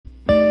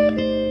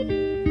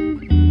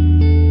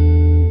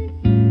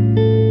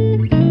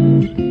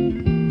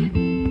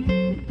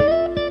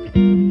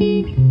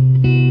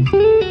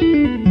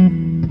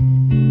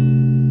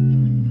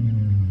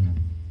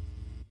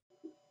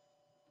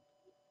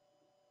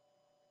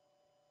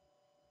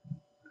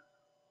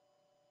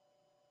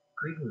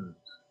Greetings,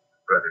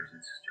 brothers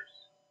and sisters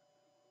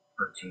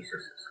of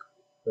Jesus'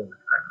 holy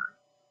family.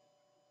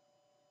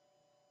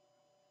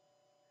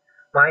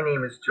 My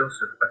name is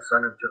Joseph, a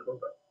son of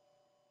Jehovah.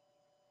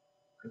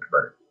 Think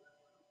about it.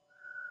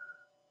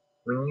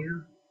 When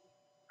you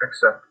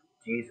accept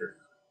Jesus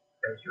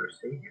as your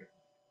Savior,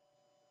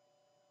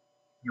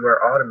 you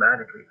are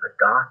automatically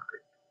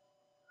adopted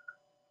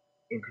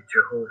into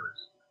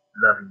Jehovah's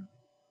loving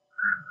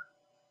family.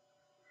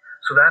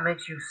 So that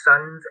makes you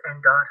sons and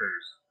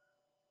daughters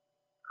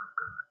of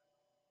God.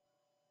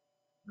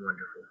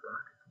 Wonderful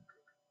thought, isn't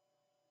it?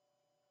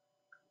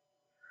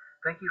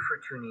 Thank you for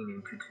tuning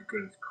into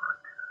today's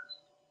podcast.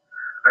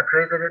 I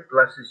pray that it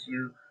blesses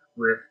you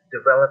with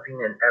developing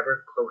an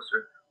ever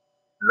closer,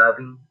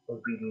 loving,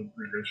 obedient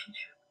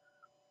relationship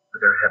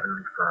with our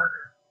Heavenly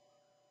Father,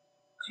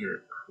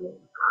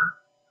 Jehovah,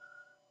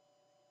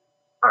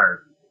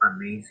 our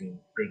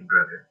amazing Big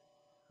Brother,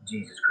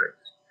 Jesus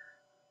Christ,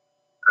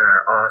 and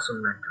our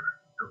awesome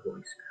mentor, the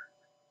Holy Spirit.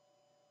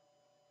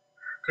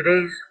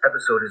 Today's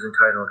episode is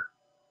entitled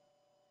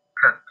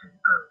Captain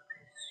of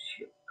His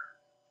Ship.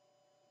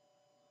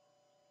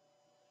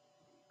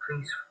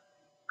 Please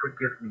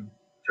forgive me,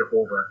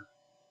 Jehovah,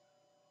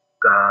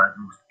 God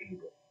most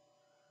able,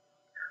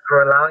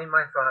 for allowing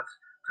my thoughts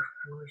to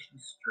foolishly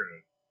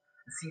stray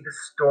and see the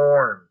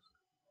storms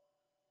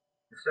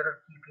instead of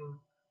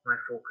keeping my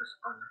focus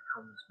on the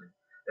helmsman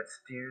that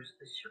steers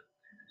the ship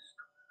through the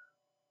storm.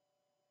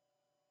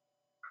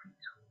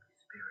 Please, Holy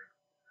Spirit,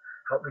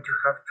 help me to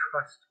have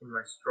trust in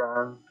my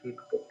strong,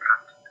 capable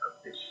captain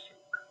of this ship,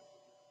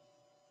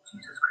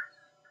 Jesus Christ.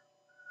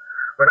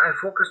 When I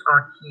focus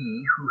on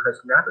He who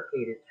has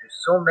navigated through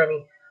so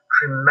many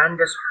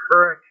tremendous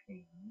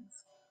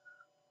hurricanes,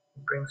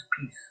 He brings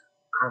peace,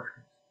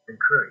 confidence, and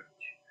courage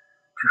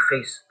to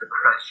face the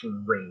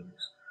crashing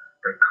waves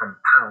that come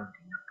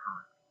pounding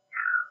upon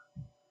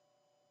me.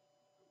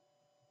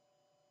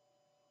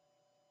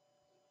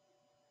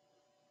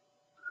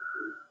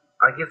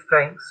 I give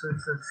thanks and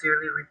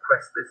sincerely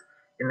request this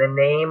in the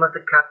name of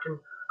the captain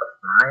of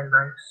my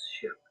life's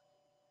ship,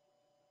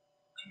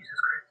 Jesus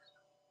Christ.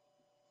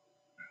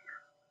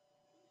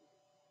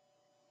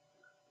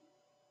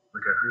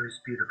 Whatever is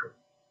beautiful,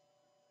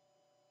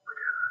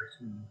 whatever is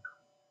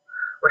meaningful,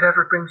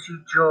 whatever brings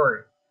you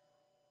joy,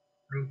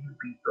 may you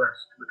be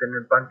blessed with an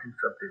abundance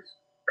of this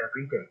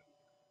every day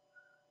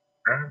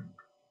and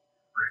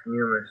with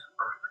numerous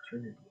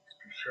opportunities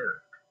to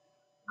share it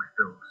with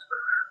those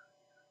around.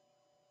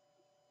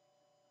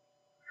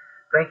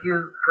 Thank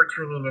you for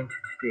tuning into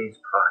today's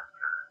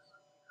podcast.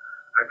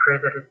 I pray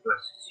that it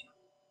blesses you.